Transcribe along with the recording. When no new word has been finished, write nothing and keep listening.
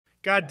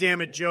God damn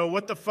it, Joe.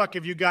 What the fuck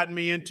have you gotten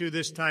me into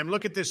this time?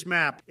 Look at this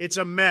map. It's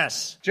a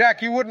mess.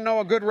 Jack, you wouldn't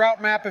know a good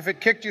route map if it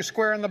kicked you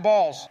square in the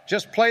balls.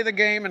 Just play the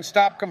game and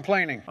stop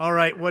complaining. All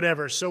right,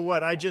 whatever. So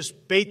what? I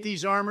just bait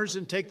these armors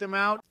and take them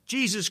out?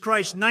 Jesus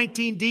Christ,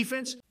 19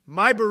 defense?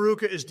 My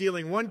Baruka is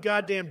dealing one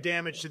goddamn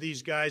damage to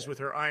these guys with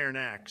her iron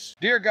axe.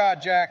 Dear God,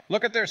 Jack,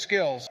 look at their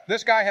skills.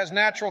 This guy has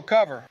natural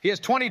cover. He has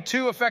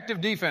 22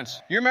 effective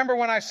defense. You remember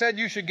when I said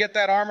you should get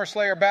that armor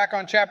slayer back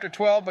on chapter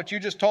 12, but you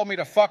just told me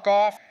to fuck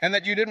off and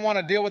that you didn't want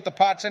to deal with the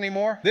pots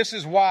anymore? This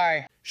is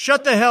why.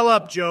 Shut the hell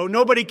up, Joe.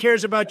 Nobody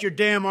cares about your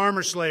damn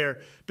armor slayer.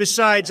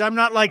 Besides, I'm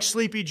not like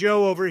Sleepy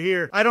Joe over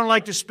here. I don't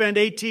like to spend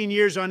 18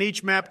 years on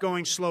each map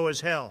going slow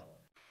as hell.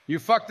 You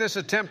fucked this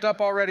attempt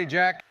up already,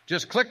 Jack.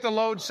 Just click the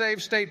load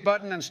save state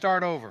button and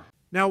start over.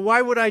 Now,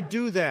 why would I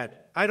do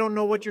that? I don't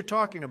know what you're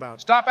talking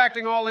about. Stop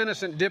acting all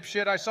innocent,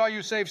 dipshit. I saw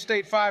you save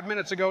state 5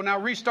 minutes ago. Now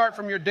restart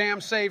from your damn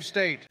save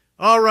state.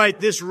 All right,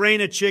 this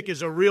Raina chick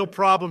is a real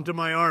problem to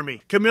my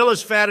army.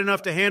 Camilla's fat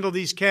enough to handle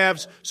these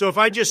calves, so if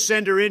I just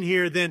send her in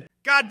here, then...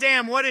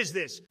 Goddamn, what is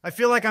this? I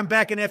feel like I'm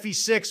back in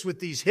FE6 with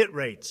these hit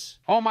rates.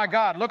 Oh my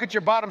God, look at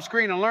your bottom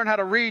screen and learn how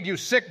to read, you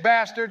sick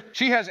bastard.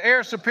 She has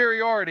air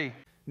superiority.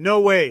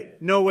 No way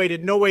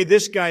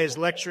this guy is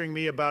lecturing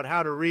me about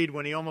how to read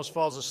when he almost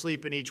falls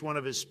asleep in each one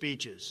of his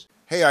speeches.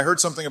 Hey, I heard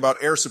something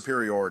about air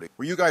superiority.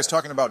 Were you guys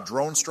talking about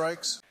drone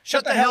strikes?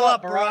 Shut the hell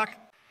up, Barack.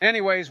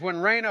 Anyways, when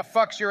Raina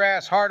fucks your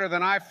ass harder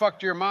than I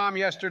fucked your mom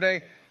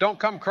yesterday, don't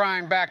come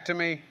crying back to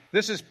me.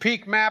 This is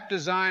peak map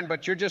design,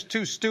 but you're just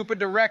too stupid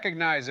to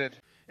recognize it.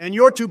 And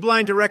you're too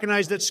blind to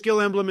recognize that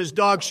skill emblem is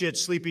dog shit,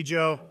 Sleepy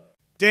Joe.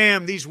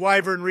 Damn, these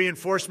wyvern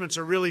reinforcements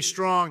are really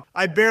strong.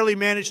 I barely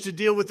managed to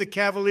deal with the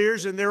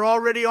Cavaliers, and they're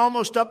already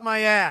almost up my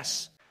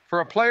ass. For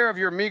a player of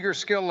your meager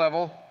skill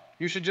level,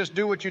 you should just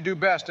do what you do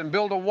best and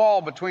build a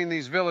wall between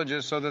these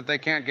villages so that they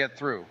can't get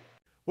through.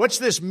 What's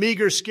this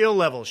meager skill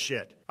level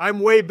shit?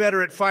 I'm way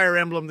better at Fire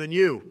Emblem than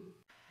you.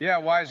 Yeah,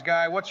 wise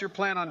guy. What's your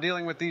plan on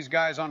dealing with these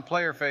guys on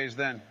player phase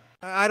then?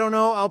 I don't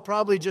know. I'll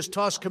probably just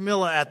toss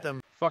Camilla at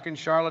them. Fucking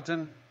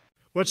charlatan.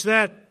 What's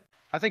that?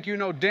 I think you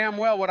know damn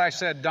well what I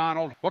said,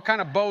 Donald. What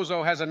kind of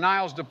bozo has a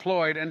Niles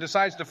deployed and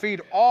decides to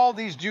feed all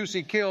these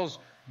juicy kills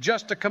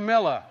just to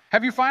Camilla?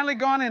 Have you finally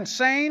gone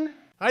insane?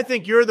 I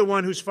think you're the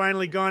one who's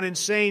finally gone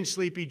insane,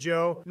 Sleepy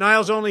Joe.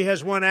 Niles only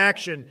has one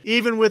action.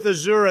 Even with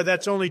Azura,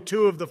 that's only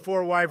 2 of the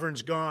 4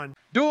 wyverns gone.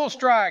 Dual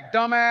strike,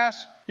 dumbass.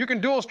 You can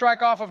dual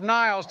strike off of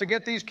Niles to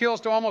get these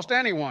kills to almost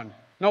anyone.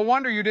 No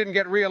wonder you didn't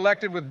get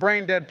reelected with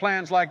brain-dead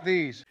plans like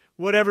these.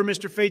 Whatever,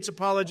 Mr. Fate's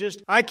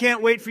apologist. I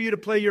can't wait for you to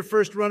play your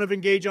first run of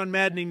Engage on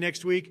Maddening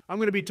next week. I'm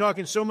going to be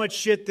talking so much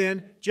shit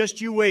then.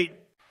 Just you wait.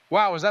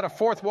 Wow, is that a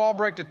 4th wall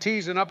break to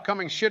tease an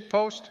upcoming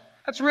shitpost?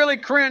 That's really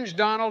cringe,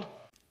 Donald.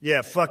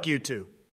 Yeah, fuck you too.